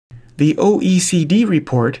The OECD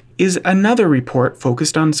report is another report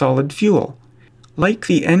focused on solid fuel. Like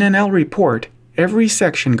the NNL report, every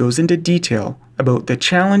section goes into detail about the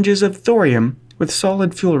challenges of thorium with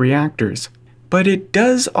solid fuel reactors. But it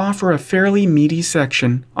does offer a fairly meaty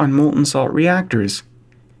section on molten salt reactors.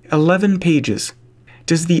 11 pages.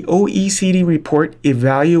 Does the OECD report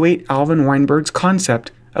evaluate Alvin Weinberg's concept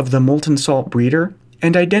of the molten salt breeder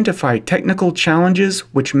and identify technical challenges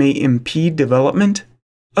which may impede development?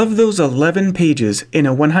 Of those 11 pages in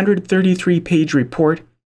a 133-page report,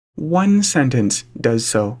 one sentence does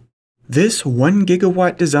so. This 1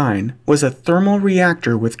 gigawatt design was a thermal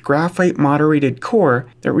reactor with graphite moderated core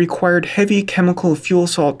that required heavy chemical fuel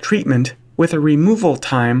salt treatment with a removal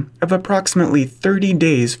time of approximately 30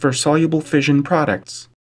 days for soluble fission products.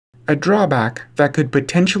 A drawback that could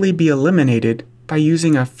potentially be eliminated by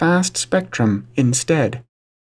using a fast spectrum instead.